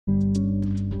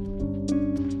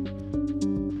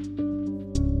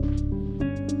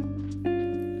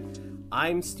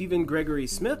I'm Stephen Gregory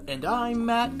Smith. And I'm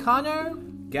Matt Connor.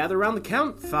 Gather around the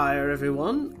campfire,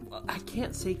 everyone. I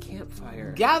can't say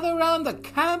campfire. Gather around the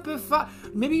campfire.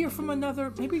 Maybe you're from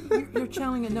another... Maybe you're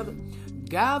channeling another...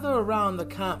 Gather around the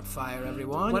campfire,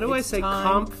 everyone. Why do I say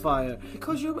campfire?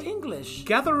 Because you're English.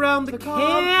 Gather around the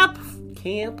camp.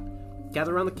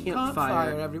 Gather around the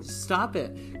campfire. Stop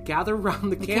it. Gather around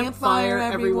the campfire,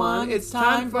 everyone. It's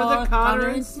time for the Connor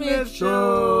and Smith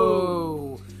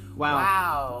Show.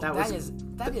 Wow.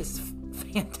 That is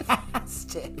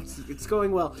fantastic. It's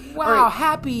going well. Wow. Right.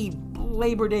 Happy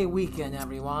Labor Day weekend,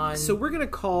 everyone. So we're going to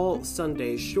call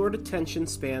Sundays short attention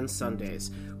span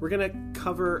Sundays. We're going to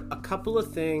cover a couple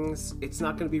of things. It's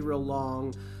not going to be real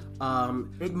long.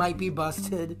 It might be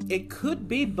busted. It could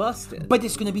be busted. But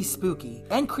it's going to be spooky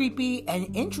and creepy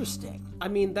and interesting. I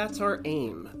mean, that's our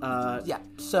aim. Yeah.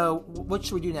 So what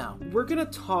should we do now? We're going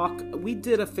to talk. We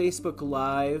did a Facebook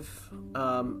Live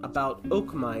about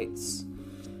oak mites.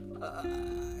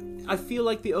 I feel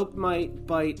like the oak mite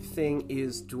bite thing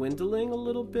is dwindling a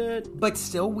little bit. But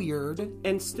still weird.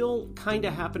 And still kind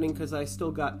of happening because I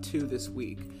still got 2 this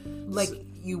week. Like,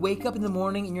 you wake up in the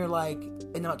morning and you're like,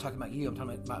 and I'm not talking about you, I'm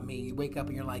talking about me. You wake up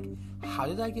and you're like, how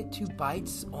did I get 2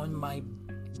 bites on my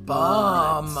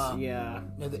bum? Yeah.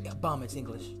 No, the bum, it's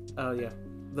English. Oh, yeah.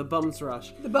 The bum's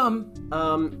rush. The bum.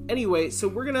 Anyway, so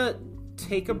we're going to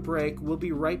take a break. We'll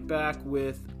be right back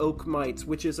with oak mites,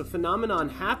 which is a phenomenon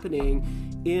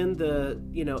happening in the,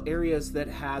 areas that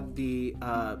had the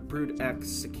Brood X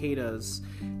cicadas.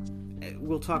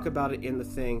 We'll talk about it in the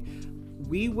thing.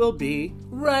 We will be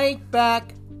right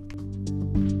back.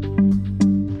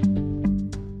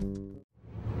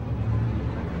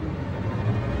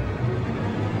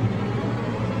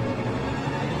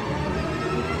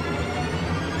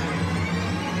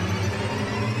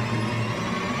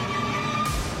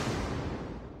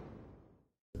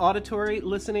 Auditory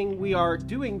listening, we are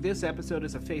doing this episode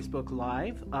as a Facebook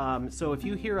Live. So if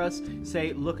you hear us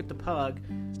say, look at the pug,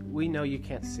 we know you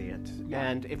can't see it. Yeah.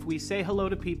 And if we say hello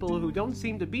to people who don't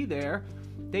seem to be there,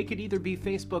 they could either be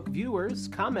Facebook viewers,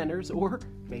 commenters, or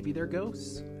maybe they're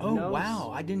ghosts. Oh,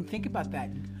 wow. I didn't think about that.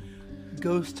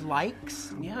 Ghost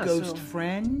likes, ghost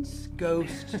friends,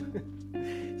 ghost...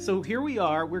 So here we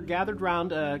are. We're gathered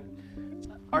around a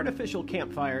artificial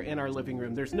campfire in our living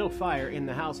room. There's no fire in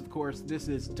the house, of course. This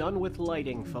is done with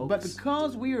lighting, folks. But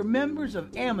because we are members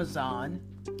of Amazon,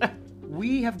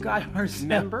 we have got ourselves...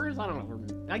 Members? I don't know.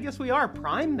 I guess we are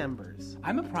Prime members.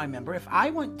 I'm a Prime member. If I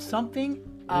want something,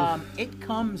 it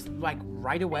comes, like,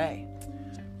 right away.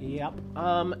 Yep.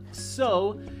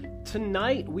 So,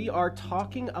 tonight we are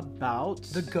talking about...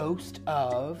 the ghost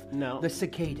of... No. The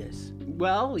cicadas.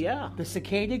 Well, yeah. The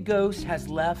cicada ghost has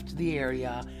left the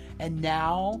area... And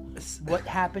now, what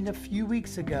happened a few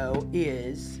weeks ago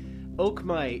is... oak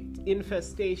mite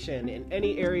infestation in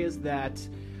any areas that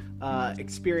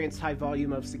experienced high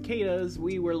volume of cicadas.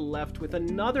 We were left with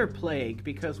another plague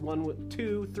because 1,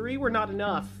 2, 3 were not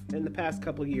enough in the past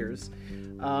couple years.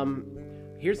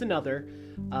 Here's another,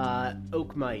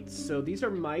 oak mites. So these are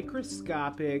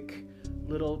microscopic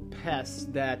little pests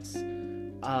that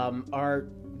are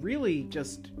really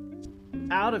just...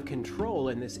 out of control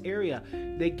in this area.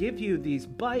 They give you these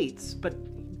bites, but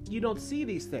you don't see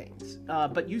these things.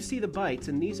 But you see the bites,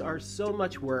 and these are so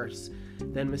much worse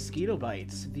than mosquito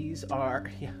bites. These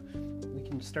are, we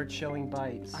can start showing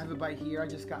bites. I have a bite here I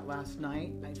just got last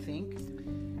night, I think.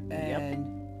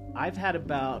 And I've had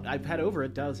over a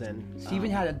dozen. Stephen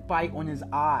had a bite on his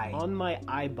eye. On my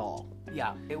eyeball.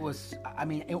 Yeah, it was,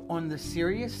 on the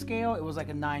serious scale, it was like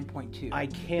a 9.2. I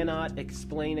cannot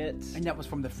explain it. And that was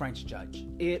from the French judge.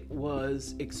 It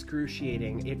was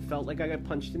excruciating. It felt like I got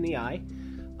punched in the eye.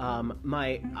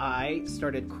 My eye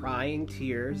started crying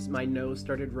tears. My nose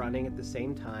started running at the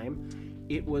same time.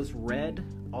 It was red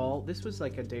this was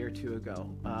like a day or 2 ago.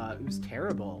 It was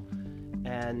terrible.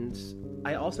 And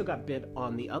I also got bit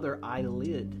on the other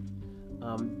eyelid.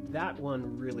 That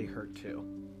one really hurt too.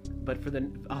 But for the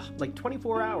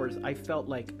 24 hours, I felt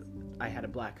like I had a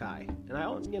black eye, and I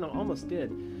almost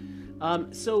did.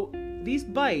 So these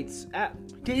bites.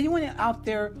 Did anyone out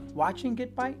there watching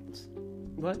get bites?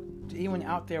 What? Did anyone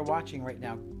out there watching right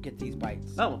now get these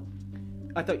bites? Oh,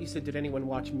 I thought you said, did anyone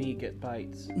watch me get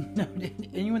bites? No,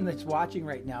 anyone that's watching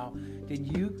right now,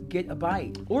 did you get a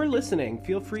bite? Or listening,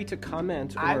 feel free to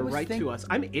comment or write to us.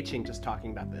 I'm itching just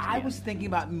talking about this. I was thinking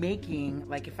about making,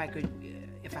 like, if I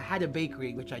had a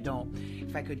bakery, which I don't,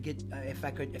 if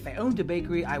I owned a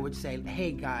bakery, I would say,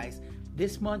 hey guys,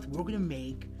 this month we're going to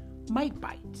make mite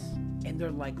bites. And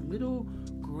they're like little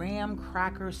graham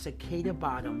cracker cicada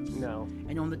bottoms. No.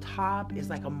 And on the top is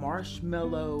like a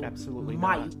marshmallow Absolutely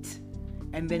mite. Not.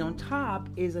 and then on top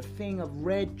is a thing of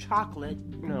red chocolate,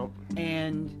 No.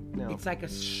 and No. it's like a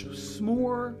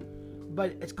s'more,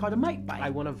 but it's called a Mite Bite. I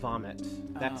want to vomit.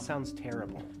 That sounds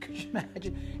terrible. Could you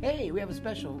imagine? Hey, we have a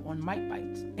special on Mite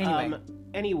Bites. Anyway,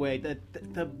 Anyway,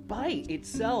 the bite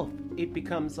itself, it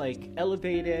becomes like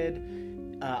elevated.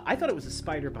 I thought it was a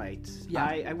spider bite. Yeah.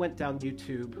 I went down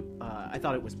YouTube. I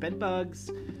thought it was bed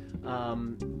bugs.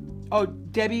 oh,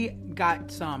 Debbie got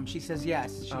some. She says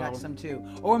yes. She got some too.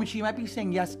 Or I mean, she might be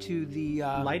saying yes to the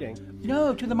Lighting.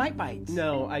 No, to the Mite Bites.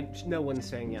 No, no one's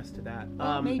saying yes to that.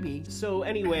 Maybe. So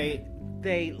anyway,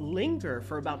 they linger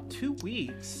for about 2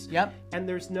 weeks. Yep. And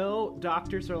there's no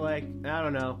doctors are like, I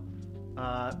don't know,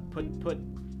 put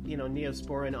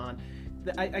Neosporin on.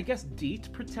 I guess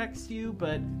DEET protects you,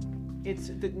 but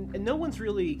no one's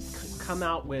really come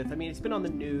out with. I mean, it's been on the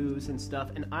news and stuff,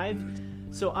 and I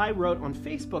wrote on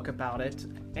Facebook about it.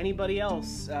 Anybody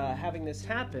else having this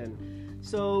happen?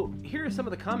 So here are some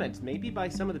of the comments, maybe by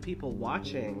some of the people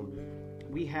watching.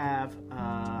 We have.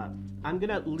 I'm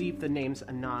gonna leave the names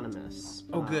anonymous.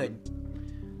 Oh, good.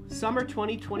 Summer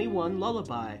 2021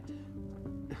 lullaby.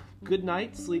 Good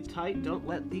night, sleep tight, don't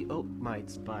let the oat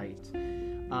mites bite.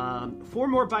 4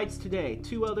 more bites today.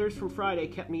 2 others from Friday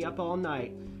kept me up all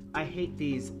night. I hate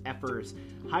these effers.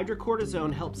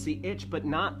 Hydrocortisone helps the itch, but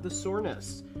not the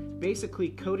soreness. Basically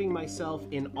coating myself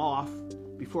in off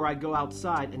before I go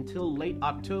outside until late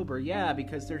October. Yeah,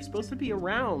 because they're supposed to be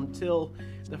around till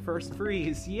the first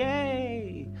freeze.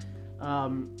 Yay!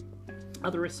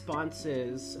 Other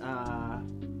responses.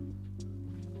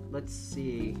 Let's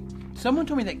see. Someone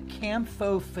told me that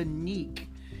Campho-Phenique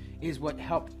is what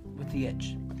helped with the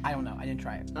itch. I don't know. I didn't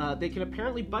try it. They can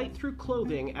apparently bite through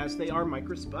clothing as they are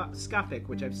microscopic,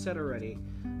 which I've said already.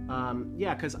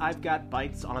 Yeah, because I've got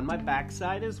bites on my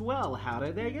backside as well. How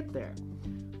did they get there?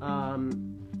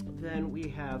 Then we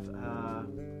have,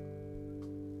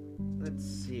 let's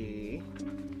see.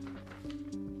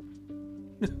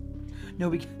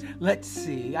 No, let's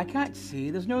see. I can't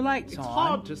see. There's no lights on. It's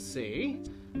hard to see.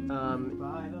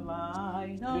 By the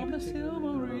light of the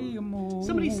silvery moon.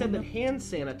 Somebody said that hand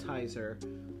sanitizer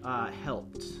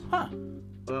helped. Huh.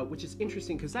 Which is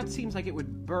interesting because that seems like it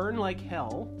would burn like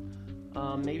hell.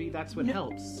 Maybe that's what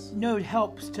helps. No, it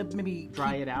helps to maybe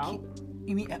Dry it out?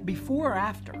 You mean before or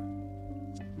after?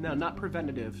 No, not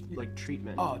preventative, like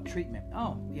treatment. Oh, treatment.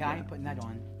 Oh, yeah, I ain't putting that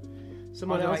on.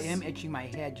 Someone Although else. I am itching my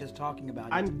head just talking about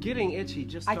it. I'm getting itchy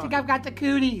just I think I've got the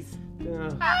cooties.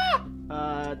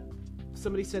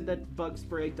 Somebody said that bug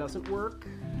spray doesn't work.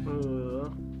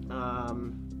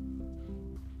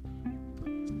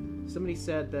 Somebody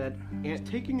said that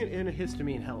taking an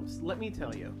antihistamine helps. Let me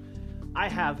tell you, I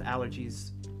have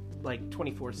allergies like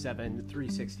 24/7,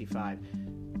 365.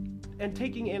 And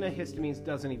taking antihistamines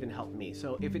doesn't even help me.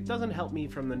 So if it doesn't help me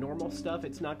from the normal stuff,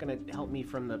 it's not going to help me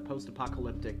from the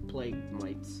post-apocalyptic plague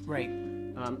mites. Right.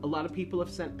 A lot of people have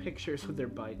sent pictures of their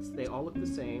bites. They all look the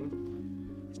same.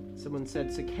 Someone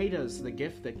said cicadas, the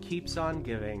gift that keeps on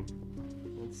giving.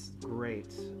 It's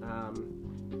great.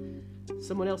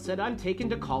 Someone else said, I'm taken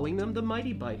to calling them the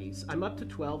Mighty Bites. I'm up to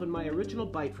 12 and my original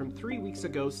bite from 3 weeks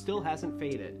ago still hasn't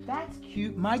faded. That's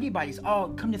cute. Mighty Bites.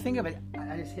 Oh, come to think of it,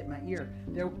 I just hit my ear.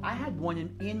 I had one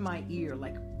in my ear,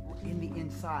 like in the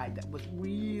inside, that was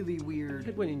really You weird.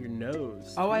 had one in your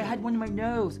nose. Oh, I had one in my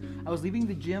nose. I was leaving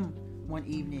the gym one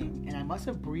evening, and I must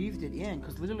have breathed it in,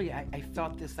 because literally I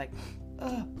felt this like,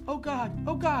 oh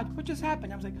God, what just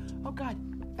happened? I was like, oh God,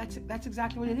 that's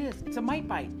exactly what it is. It's a mite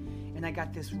bite. And I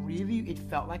got this it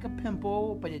felt like a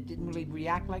pimple, but it didn't really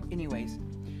react like, anyways.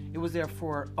 It was there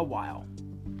for a while.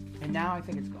 And now I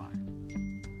think it's gone.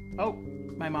 Oh,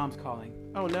 my mom's calling.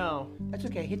 Oh no. That's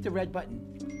okay, hit the red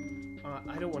button.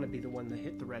 I don't want to be the one that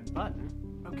hit the red button.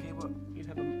 Okay, well, You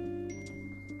have a...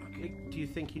 Okay, do you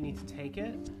think you need to take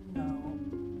it? no.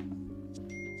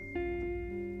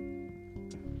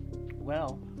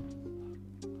 Well,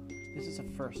 this is a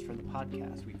first for the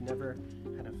podcast. We've never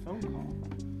had a phone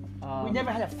call. We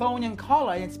never had a phone-in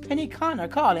caller. It's Penny Connor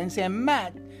calling saying,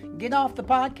 Matt, get off the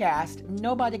podcast.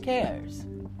 Nobody cares.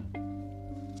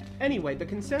 Anyway, the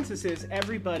consensus is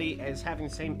everybody is having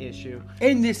the same issue.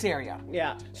 In this area.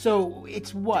 Yeah. So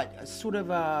it's what? Sort of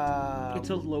a...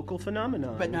 It's a local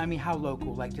phenomenon. But no, I mean, how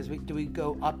local? Like, do we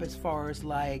go up as far as,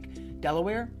 like,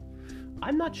 Delaware?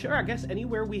 I'm not sure. I guess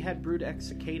anywhere we had brood X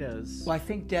cicadas. Well, I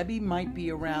think Debbie might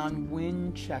be around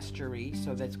Winchestery,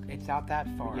 so it's out that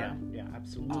far. Yeah,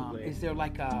 absolutely. Is there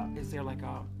like a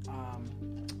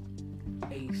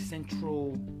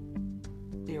central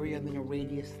area, then a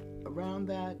radius around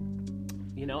that?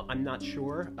 I'm not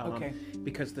sure. Okay.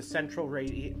 Because the central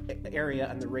area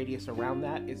and the radius around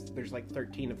that there's like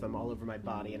 13 of them all over my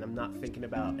body, and I'm not thinking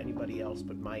about anybody else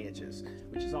but my itches,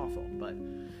 which is awful. But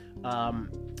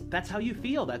that's how you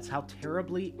feel. That's how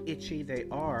terribly itchy they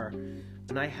are.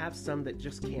 And I have some that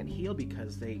just can't heal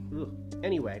because they... Ugh.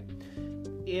 Anyway,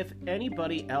 if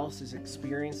anybody else is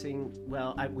experiencing...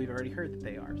 Well, we've already heard that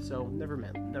they are, so never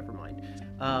mind.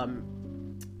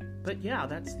 But yeah,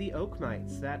 that's the oak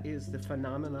mites. That is the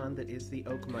phenomenon that is the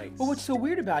oak mites. Well, what's so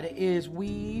weird about it is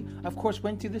we, of course,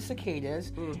 went through the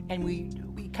cicadas, and we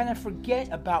kind of forget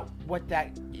about what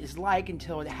that is like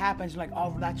until it happens. Like,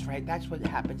 oh, that's right, that's what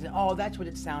happens. And oh, that's what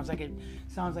it sounds like. It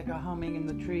sounds like a humming in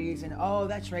the trees. And oh,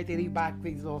 that's right, they leave back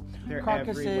these little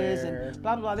carcasses everywhere. And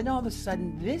blah, blah, blah. Then all of a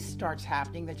sudden, this starts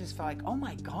happening that just felt like, oh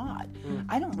my God.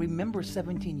 I don't remember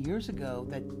 17 years ago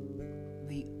that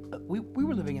we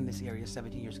were living in this area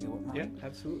 17 years ago, right? Yeah,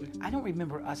 absolutely. I don't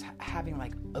remember us having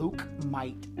like oak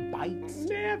mite bites.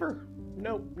 Never.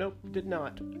 Nope, did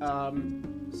not.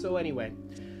 So anyway,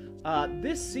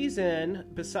 this season,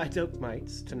 besides oak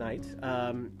mites tonight,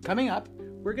 Coming up,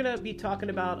 we're going to be talking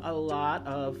about a lot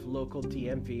of local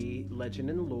DMV legend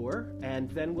and lore, and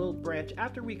then we'll branch,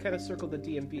 after we kind of circle the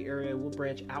DMV area, we'll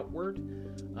branch outward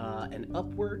and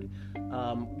upward.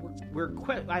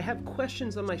 I have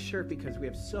questions on my shirt because we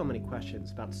have so many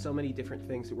questions about so many different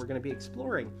things that we're going to be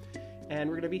exploring. And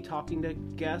we're going to be talking to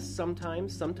guests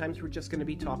sometimes. Sometimes we're just going to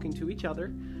be talking to each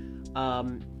other.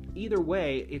 Either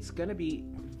way, it's going to be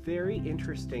very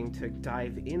interesting to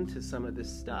dive into some of this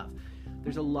stuff.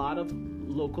 There's a lot of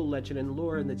local legend and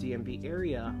lore in the DMV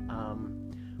area,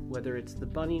 whether it's the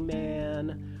Bunny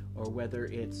Man, or whether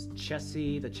it's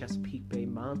Chessie, the Chesapeake Bay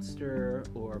Monster,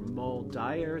 or Moll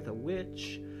Dyer, the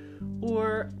Witch,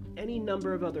 or any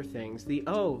number of other things. The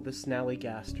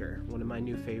Snallygaster, one of my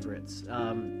new favorites.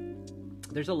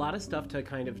 There's a lot of stuff to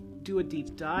kind of do a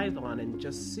deep dive on and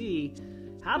just see,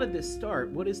 how did this start?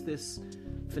 What is this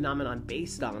phenomenon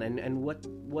based on? And what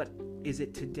is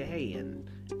it today?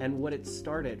 And what it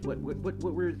started? What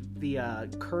were the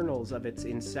kernels of its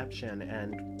inception?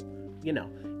 And,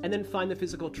 and then find the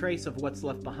physical trace of what's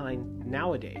left behind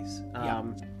nowadays.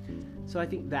 So I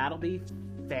think that'll be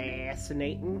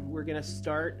fascinating. We're going to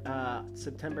start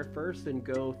September 1st and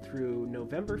go through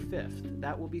November 5th.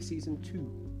 That will be season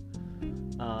 2.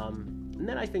 And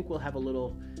then I think we'll have a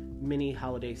little mini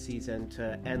holiday season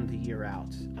to end the year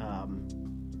out.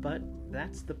 But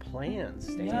that's the plan,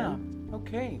 Stan. Yeah,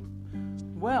 okay.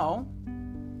 Well,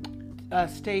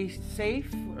 stay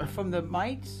safe from the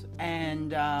mites,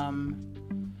 and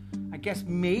I guess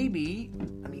maybe...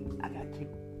 I got to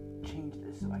change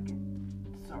this so I can...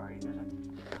 Sorry, there's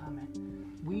a comment.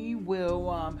 We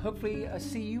will hopefully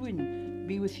see you and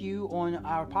be with you on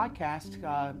our podcast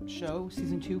show,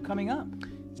 Season 2, coming up.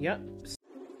 Yep.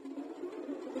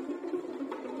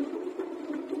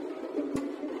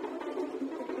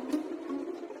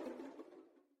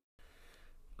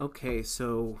 Okay,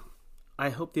 so I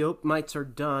hope the oak mites are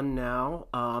done now.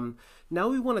 Now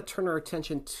we want to turn our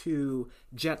attention to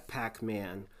Jetpack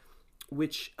Man,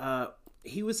 which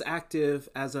he was active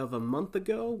as of a month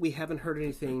ago. We haven't heard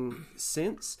anything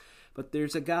since, but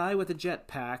there's a guy with a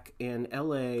jetpack in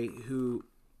LA who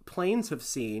planes have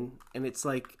seen, and it's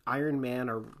like Iron Man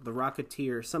or the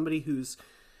Rocketeer, somebody who's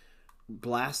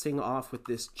blasting off with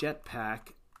this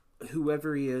jetpack.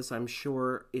 Whoever he is, I'm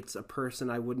sure it's a person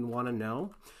I wouldn't want to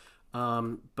know.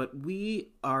 But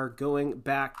we are going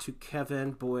back to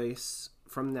Kevin Boyce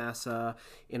from NASA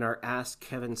in our Ask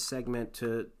Kevin segment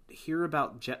to hear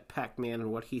about Jetpack Man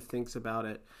and what he thinks about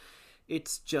it.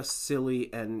 It's just silly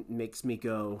and makes me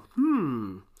go,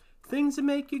 things that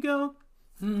make you go,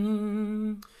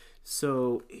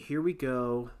 So here we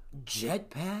go.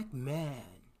 Jetpack Man.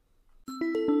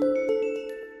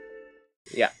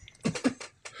 Yeah.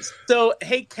 So,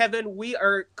 hey, Kevin, we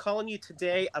are calling you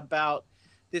today about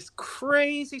this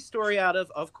crazy story out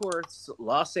of course,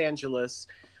 Los Angeles.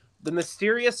 The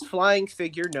mysterious flying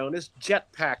figure known as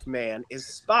Jetpack Man is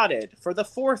spotted for the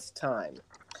 4th time.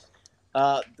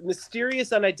 The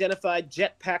mysterious unidentified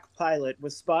jetpack pilot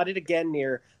was spotted again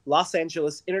near Los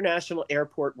Angeles International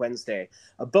Airport Wednesday.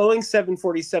 A Boeing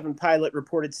 747 pilot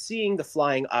reported seeing the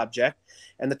flying object,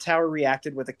 and the tower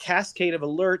reacted with a cascade of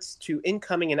alerts to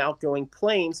incoming and outgoing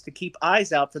planes to keep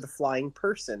eyes out for the flying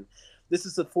person. This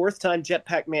is the 4th time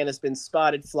Jetpack Man has been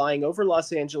spotted flying over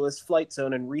Los Angeles flight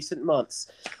zone in recent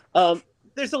months.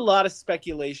 There's a lot of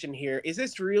speculation here. Is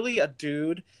this really a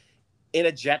dude in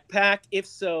a jetpack? If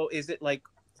so, is it like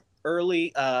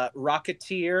early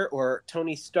Rocketeer or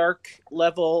Tony Stark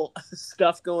level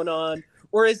stuff going on?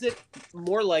 Or is it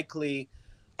more likely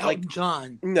Elton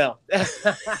John. No.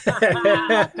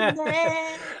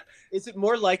 Is it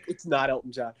more like it's not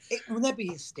Elton John? Wouldn't that be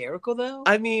hysterical, though?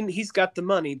 I mean, he's got the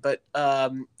money, but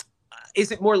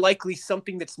is it more likely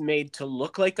something that's made to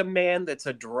look like a man that's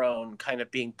a drone kind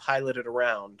of being piloted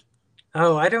around?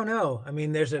 Oh, I don't know. I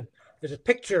mean, there's a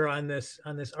picture on this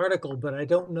article, but I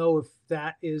don't know if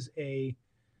that is an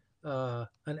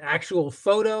actual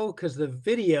photo, because in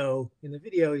the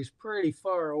video he's pretty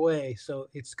far away, so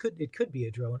it could be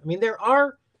a drone. I mean, there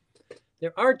are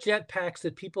jetpacks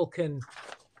that people can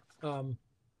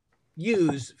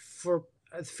use for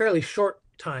fairly short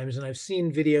times, and I've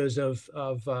seen videos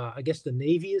of I guess the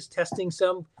Navy is testing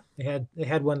some. They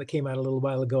had one that came out a little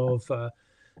while ago of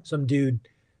some dude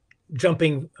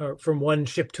jumping from one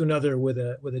ship to another with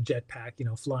a jetpack,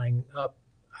 flying up,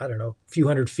 I don't know, a few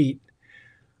hundred feet.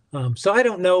 So I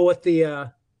don't know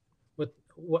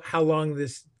how long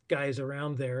this guy is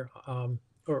around there,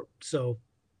 so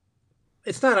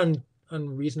it's not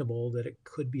unreasonable that it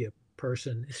could be a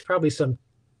person. It's probably some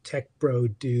tech bro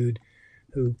dude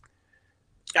who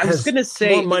has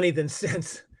more money than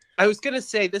sense. I was gonna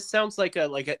say this sounds like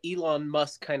a Elon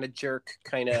Musk kind of jerk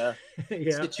kind of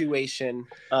situation.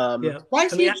 Why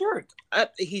is he a jerk?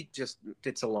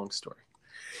 It's a long story.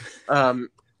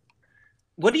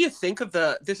 What do you think of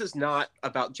this is not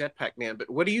about Jetpack Man, but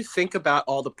what do you think about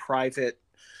all the private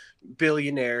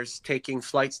billionaires taking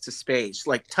flights to space,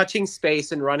 like touching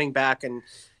space and running back and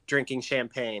drinking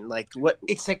champagne? Like what?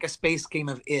 It's like a space game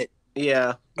of it.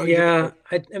 Yeah. Yeah.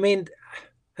 I mean,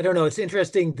 I don't know. It's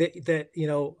interesting that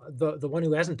the one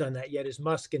who hasn't done that yet is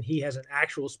Musk, and he has an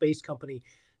actual space company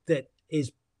that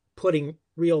is putting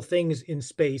real things in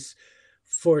space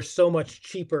for so much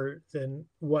cheaper than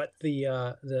what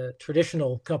the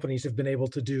traditional companies have been able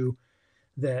to do.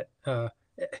 That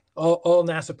all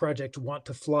NASA projects want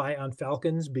to fly on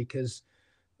Falcons because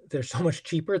they're so much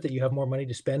cheaper that you have more money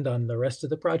to spend on the rest of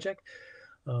the project.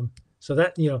 So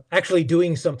that, actually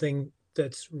doing something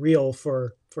that's real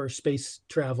for space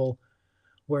travel,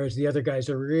 whereas the other guys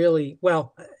are really,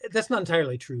 well, that's not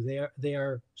entirely true. They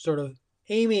are sort of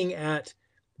aiming at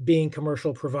being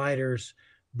commercial providers,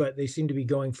 but they seem to be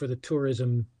going for the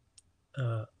tourism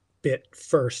bit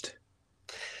first.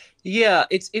 Yeah,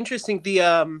 it's interesting.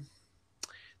 The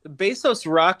Bezos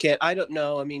rocket, I don't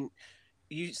know. I mean,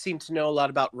 you seem to know a lot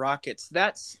about rockets.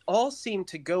 That's all seemed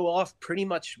to go off pretty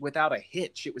much without a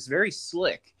hitch. It was very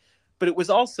slick, but it was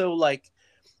also like,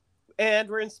 and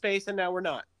we're in space and now we're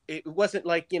not. It wasn't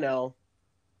like, a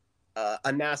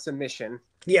NASA mission.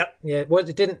 Yeah. It was.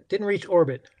 It didn't reach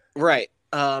orbit. Right.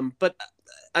 But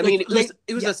I mean,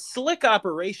 it was a slick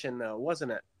operation though,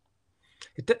 wasn't it?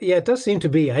 It does seem to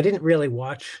be. I didn't really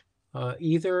watch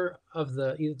either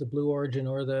the Blue Origin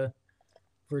or the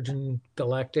Virgin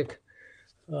Galactic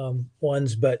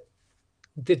ones, but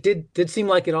it did seem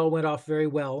like it all went off very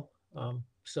well.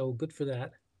 So good for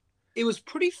that. It was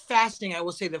pretty fascinating. I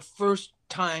will say the first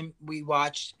time we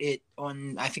watched it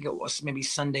on, I think it was maybe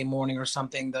Sunday morning or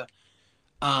something.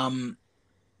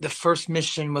 The first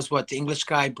mission was the English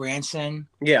guy Branson.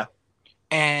 Yeah.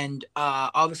 And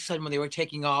all of a sudden when they were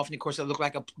taking off, and of course it looked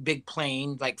like a big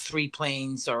plane, like 3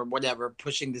 planes or whatever,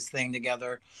 pushing this thing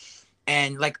together.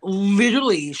 And like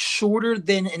literally shorter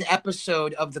than an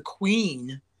episode of The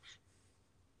Queen,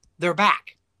 they're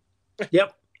back.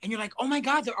 Yep. And you're like, oh my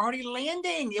God, they're already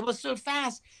landing. It was so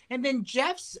fast. And then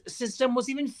Jeff's system was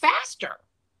even faster.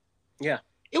 Yeah.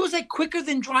 It was like quicker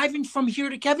than driving from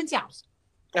here to Kevin's house.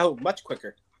 Oh, much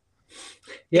quicker.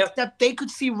 Yeah. Except they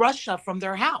could see Russia from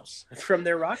their house. From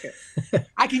their rocket.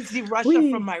 I can see Russia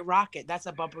from my rocket. That's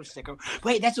a bumper sticker.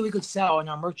 Wait, that's what we could sell in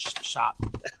our merch shop.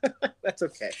 That's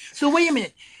okay. So wait a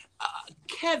minute.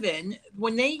 Kevin,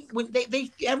 when they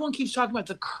everyone keeps talking about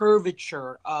the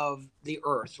curvature of the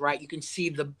Earth, right? You can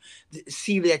see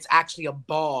see that it's actually a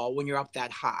ball when you're up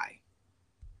that high.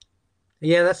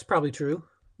 Yeah, that's probably true.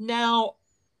 Now,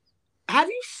 have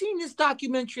you seen this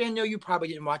documentary? I know you probably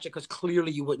didn't watch it because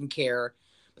clearly you wouldn't care.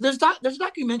 But there's a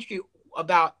documentary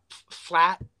about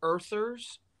flat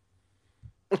earthers.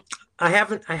 I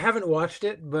haven't watched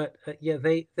it, but yeah,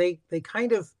 they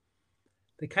kind of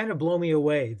blow me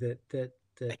away that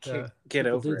I can't get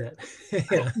over it.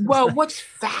 Yeah. Well, what's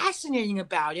fascinating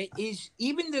about it is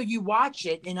even though you watch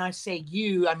it, and I say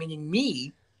you, I mean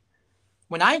me,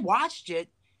 when I watched it,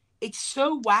 it's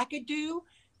so wackadoo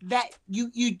that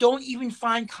you don't even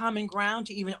find common ground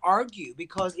to even argue,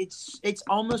 because it's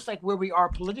almost like where we are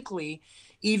politically.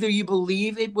 Either you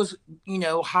believe it was,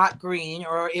 hot green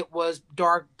or it was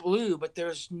dark blue, but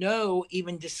there's no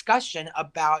even discussion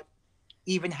about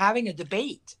even having a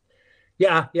debate.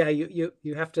 Yeah.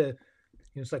 You have to.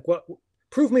 It's like, what?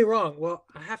 Prove me wrong. Well,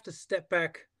 I have to step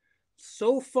back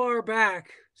so far back,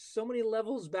 so many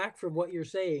levels back from what you're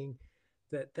saying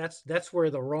that's where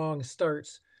the wrong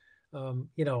starts.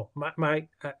 You know, I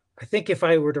think if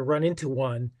I were to run into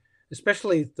one,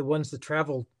 especially the ones that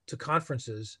travel to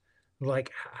conferences,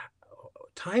 like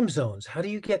time zones. How do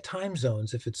you get time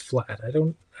zones if it's flat? I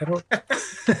don't.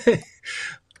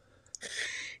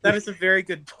 That is a very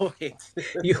good point.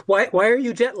 Why are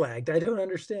you jet lagged? I don't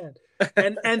understand.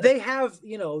 And they have,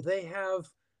 you know, they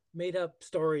have made up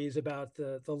stories about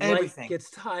the light gets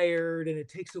tired and it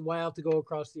takes a while to go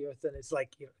across the earth, and it's like,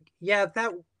 yeah,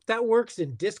 that works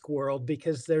in Discworld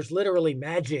because there's literally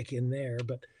magic in there,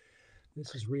 but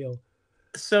this is real.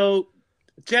 So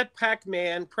Jetpack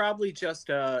Man, probably just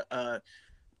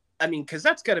I mean, because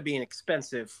that's got to be an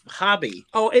expensive hobby.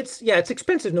 Oh, it's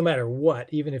expensive no matter what,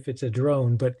 even if it's a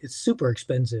drone, but it's super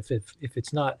expensive if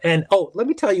it's not. And let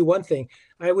me tell you one thing.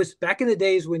 I was back in the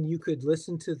days when you could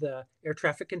listen to the air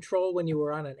traffic control when you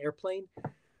were on an airplane.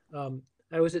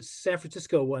 I was at San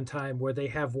Francisco one time where they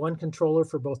have one controller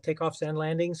for both takeoffs and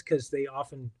landings because they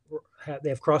often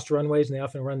have crossed runways and they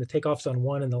often run the takeoffs on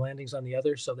one and the landings on the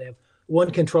other. So they have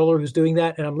one controller who's doing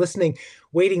that. And I'm listening,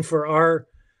 waiting for our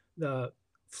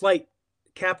flight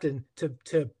captain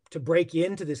to break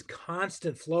into this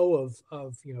constant flow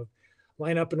of you know,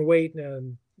 line up and wait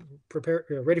and prepare,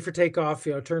 ready for takeoff,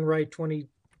 you know, turn right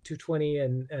 220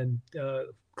 and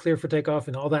clear for takeoff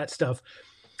and all that stuff.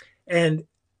 And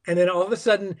then all of a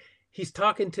sudden he's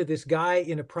talking to this guy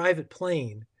in a private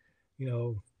plane, you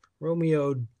know,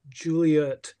 Romeo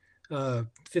Juliet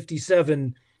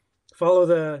 57, follow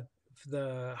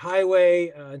the highway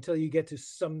until you get to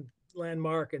some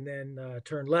landmark and then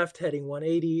turn left heading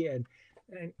 180. And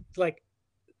like,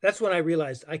 that's when I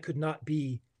realized I could not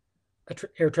be an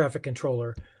air traffic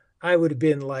controller. I would have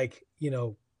been like, you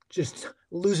know, just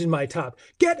losing my top.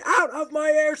 Get out of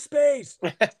my airspace.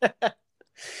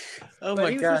 Oh, but my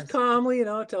he was God. just calmly, you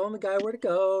know, telling the guy where to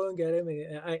go and get him.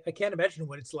 And I can't imagine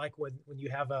what it's like when you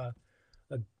have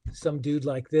some dude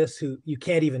like this who you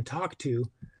can't even talk to.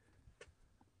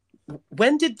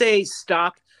 When did they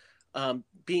stop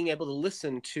being able to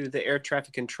listen to the air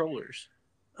traffic controllers?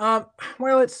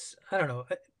 Well, it's, I don't know,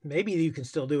 maybe you can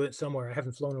still do it somewhere. I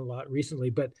haven't flown a lot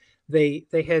recently, but they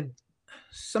had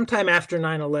sometime after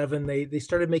 9/11, they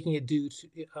started making it do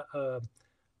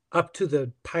up to the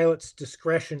pilot's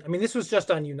discretion. I mean, this was just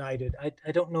on United.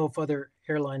 I don't know if other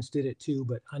airlines did it too,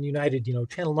 but on United, you know,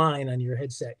 Channel 9 on your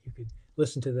headset, you could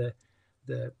listen to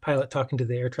the pilot talking to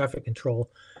the air traffic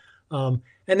control.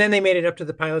 And then they made it up to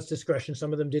the pilot's discretion.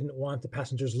 Some of them didn't want the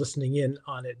passengers listening in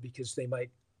on it because they might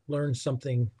learn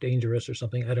something dangerous or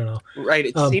something. I don't know. Right.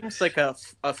 It seems like a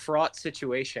fraught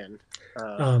situation.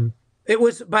 It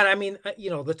was, but I mean, you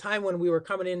know, the time when we were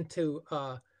coming into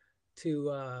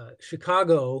to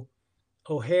Chicago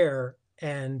O'Hare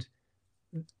and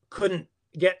couldn't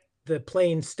get the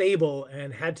plane stable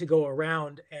and had to go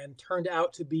around, and turned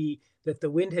out to be that the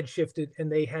wind had shifted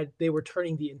and they were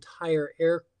turning the entire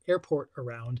airport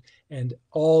around, and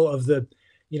all of the,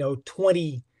 you know,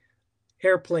 20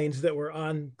 airplanes that were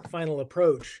on final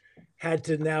approach had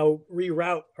to now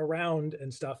reroute around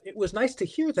and stuff. It was nice to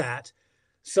hear that.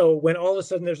 So when all of a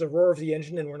sudden there's a roar of the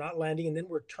engine and we're not landing, and then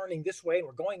we're turning this way and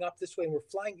we're going up this way and we're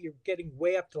flying, you're getting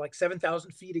way up to like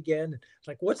 7,000 feet again. It's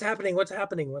like, what's happening? What's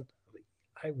happening? When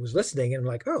I was listening and I'm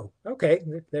like, oh, okay,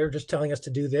 they're just telling us to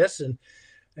do this,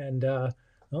 and oh,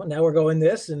 now we're going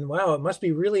this, and wow, it must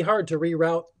be really hard to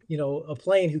reroute, you know, a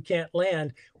plane who can't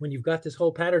land when you've got this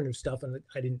whole pattern of stuff. And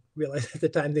I didn't realize at the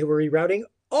time they were rerouting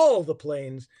all the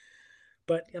planes.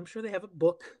 But I'm sure they have a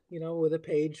book, you know, with a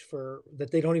page for that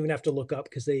they don't even have to look up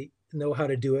because they know how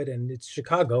to do it. And it's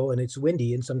Chicago and it's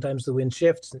windy, and sometimes the wind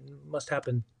shifts. And it must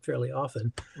happen fairly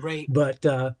often. Right. But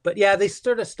yeah, they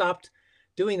sort of stopped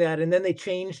doing that, and then they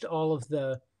changed all of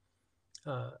the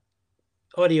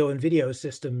audio and video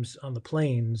systems on the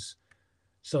planes.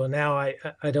 So now I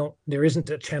don't, there isn't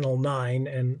a Channel 9,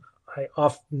 and I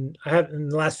have, in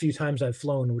the last few times I've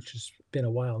flown, which has been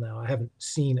a while now, I haven't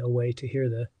seen a way to hear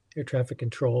the air traffic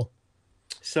control.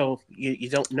 So you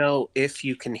don't know if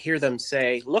you can hear them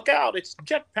say, "Look out, it's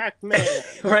Jetpack Man."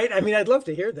 Right? I mean, I'd love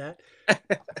to hear that.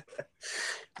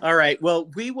 All right. Well,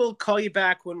 we will call you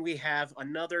back when we have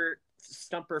another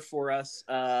stumper for us.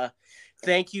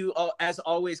 Thank you, as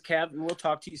always, Kev, and we'll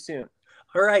talk to you soon.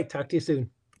 All right. Talk to you soon.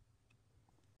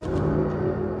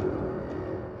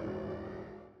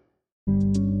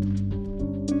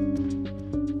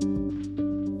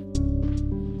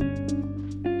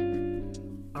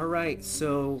 All right,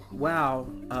 so wow,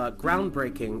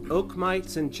 groundbreaking. Oak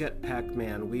Mites and Jetpack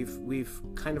Man. We've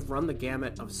kind of run the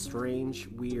gamut of strange,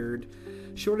 weird,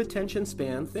 short attention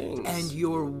span things. And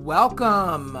you're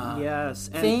welcome. Yes.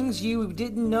 And things you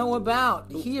didn't know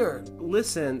about here.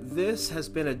 listen, this has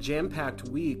been a jam-packed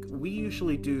week. We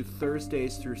usually do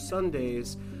Thursdays through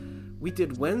Sundays. We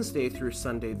did Wednesday through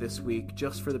Sunday this week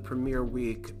just for the premiere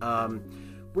week.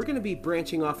 We're going to be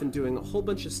branching off and doing a whole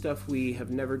bunch of stuff we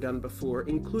have never done before,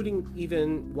 including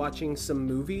even watching some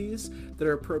movies that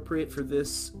are appropriate for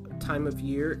this time of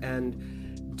year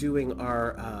and doing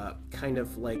our kind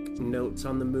of like notes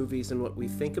on the movies and what we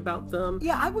think about them.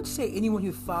 Yeah, I would say anyone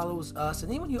who follows us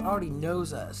and anyone who already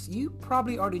knows us, you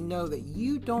probably already know that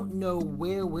you don't know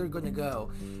where we're going to go,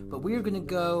 but we're going to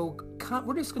go,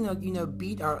 we're just going to,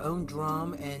 beat our own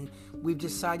drum, and we've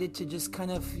decided to just kind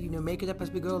of, make it up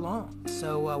as we go along.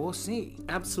 So we'll see.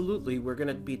 Absolutely. We're going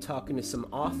to be talking to some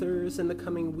authors in the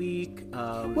coming week.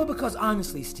 Well, because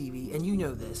honestly, Stevie, and you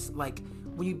know this, like,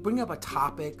 when you bring up a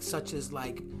topic such as,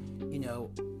 like,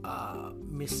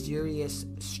 mysterious,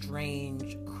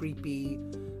 strange, creepy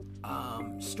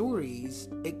stories,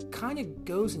 it kind of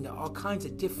goes into all kinds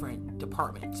of different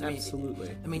departments.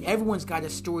 Absolutely. I mean, everyone's got a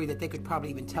story that they could probably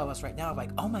even tell us right now, like,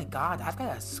 oh my God, I've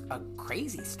got a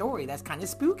crazy story that's kind of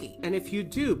spooky. And if you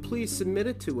do, please submit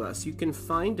it to us. You can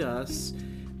find us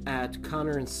at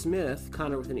Connor and Smith,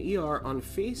 Connor with an ER, on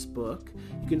Facebook.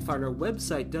 You can find our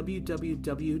website,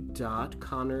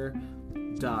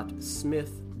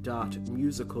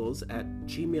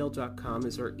 www.connor.smith.musicals@gmail.com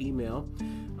is our email.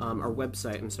 Our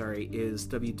website, is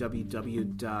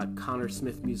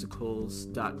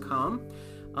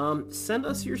www.connorsmithmusicals.com. Send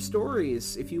us your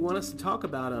stories if you want us to talk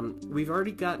about them. We've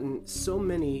already gotten so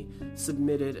many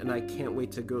submitted, and I can't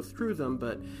wait to go through them,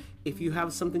 but if you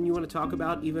have something you want to talk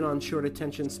about, even on Short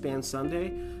Attention Span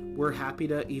Sunday, we're happy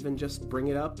to even just bring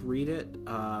it up, read it.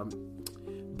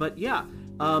 But yeah,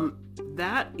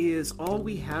 that is all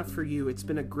we have for you. It's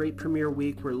been a great premiere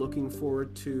week. We're looking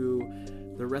forward to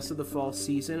the rest of the fall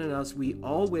season, and as we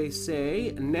always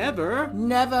say, never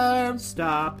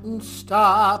stop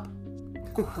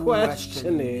questioning.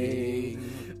 questioning.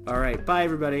 All right, bye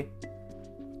everybody.